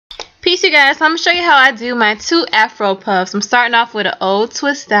Peace, you guys. So I'm going to show you how I do my 2 Afro Puffs. I'm starting off with an old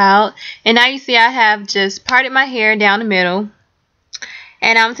twist out. And now you see I have just parted my hair down the middle.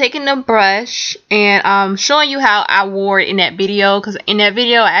 And I'm taking the brush and I'm showing you how I wore it in that video. Because in that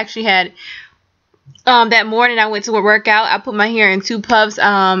video I actually had, that morning I went to a workout. I put my hair in 2 puffs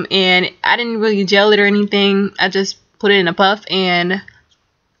and I didn't really gel it or anything. I just put it in a puff and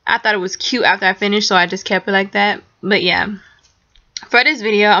I thought it was cute after I finished. So I just kept it like that. But yeah. For this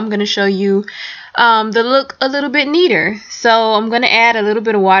video, I'm going to show you the look a little bit neater. So I'm going to add a little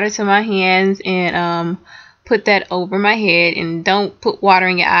bit of water to my hands and put that over my head. And don't put water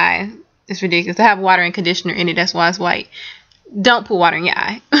in your eye. It's ridiculous. I have water and conditioner in it. That's why it's white. Don't put water in your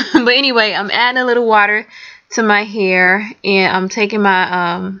eye. But anyway, I'm adding a little water to my hair. And I'm taking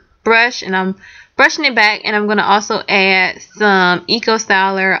my brush and I'm brushing it back. And I'm going to also add some Eco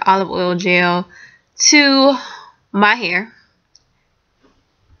Styler olive oil gel to my hair.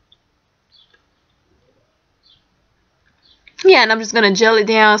 Yeah, and I'm just going to gel it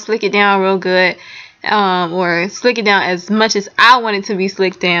down, slick it down real good, or slick it down as much as I want it to be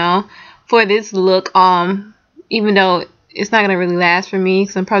slicked down for this look, even though it's not going to really last for me,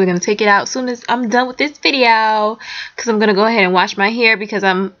 because I'm probably going to take it out as soon as I'm done with this video, because I'm going to go ahead and wash my hair, because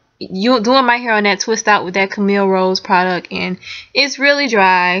I'm doing my hair on that twist out with that Camille Rose product, and it's really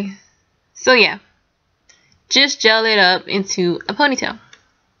dry. So yeah, just gel it up into a ponytail.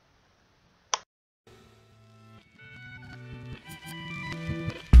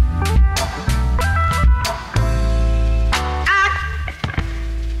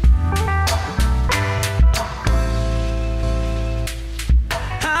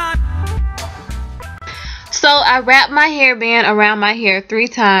 So I wrapped my hairband around my hair 3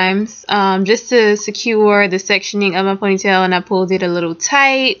 times just to secure the sectioning of my ponytail, and I pulled it a little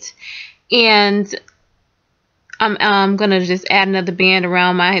tight. And I'm going to just add another band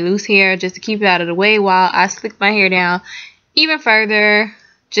around my loose hair just to keep it out of the way while I slick my hair down even further,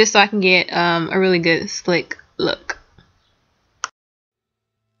 just so I can get a really good slick look.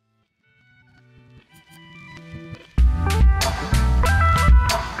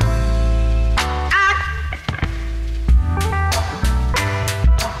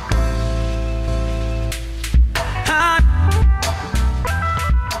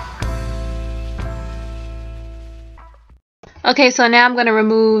 Okay, so now I'm going to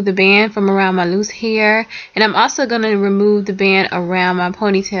remove the band from around my loose hair, and I'm also going to remove the band around my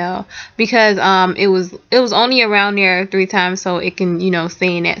ponytail, because it was only around there 3 times, so it can, you know,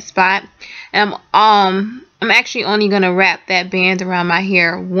 stay in that spot. And I'm actually only going to wrap that band around my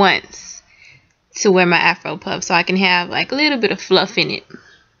hair once to wear my Afro Puff, so I can have like a little bit of fluff in it.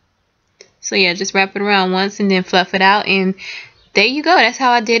 So yeah, just wrap it around once and then fluff it out, and there you go. That's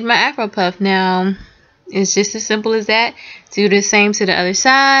how I did my Afro Puff. Now it's just as simple as that. Do the same to the other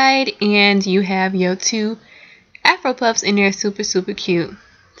side, and you have your 2 Afro Puffs, and they're super, super cute.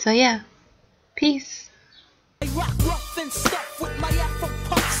 So yeah, peace. I rock rough and stuff with my Afro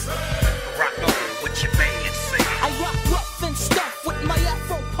Puffs. Rock over with your band, say. I rock rough and stuff with my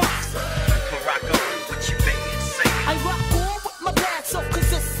Afro Puffs. Rock over with your band, say. I rock on with my bad self,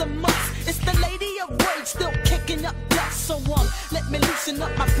 cause it's a must. It's the lady of rage still kicking up dust. So let me loosen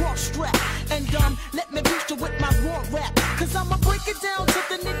up my bra strap, and let me boost you with my raw rap, cause I'ma break it down to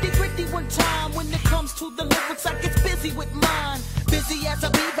the nitty gritty one time. When it comes to the lyrics, I get busy with mine. Busy as a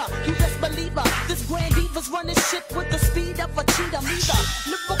beaver, you best believe her. This grand diva's running shit with the speed of a cheetah. Neither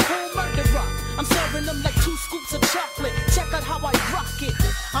lyrical murderer, I'm serving them like 2 scoops of chocolate. Check out how I rock it.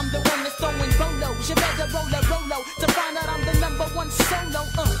 I'm the one that's throwing bolos. You better roll a rolo to find out I'm the #1 solo.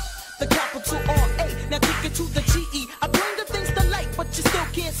 The capital R-A, now kick it to the G-E. I bring the things to light, but you still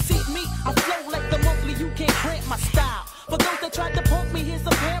can't see me. I flow like the Mowgli, you can't cramp my style. For those that tried to punk me, here's a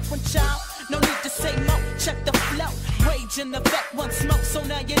parent child. No need to say no, check the flow. Rage in the vet, one smoke, so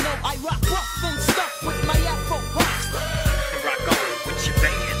now you know I rock rough and stuff with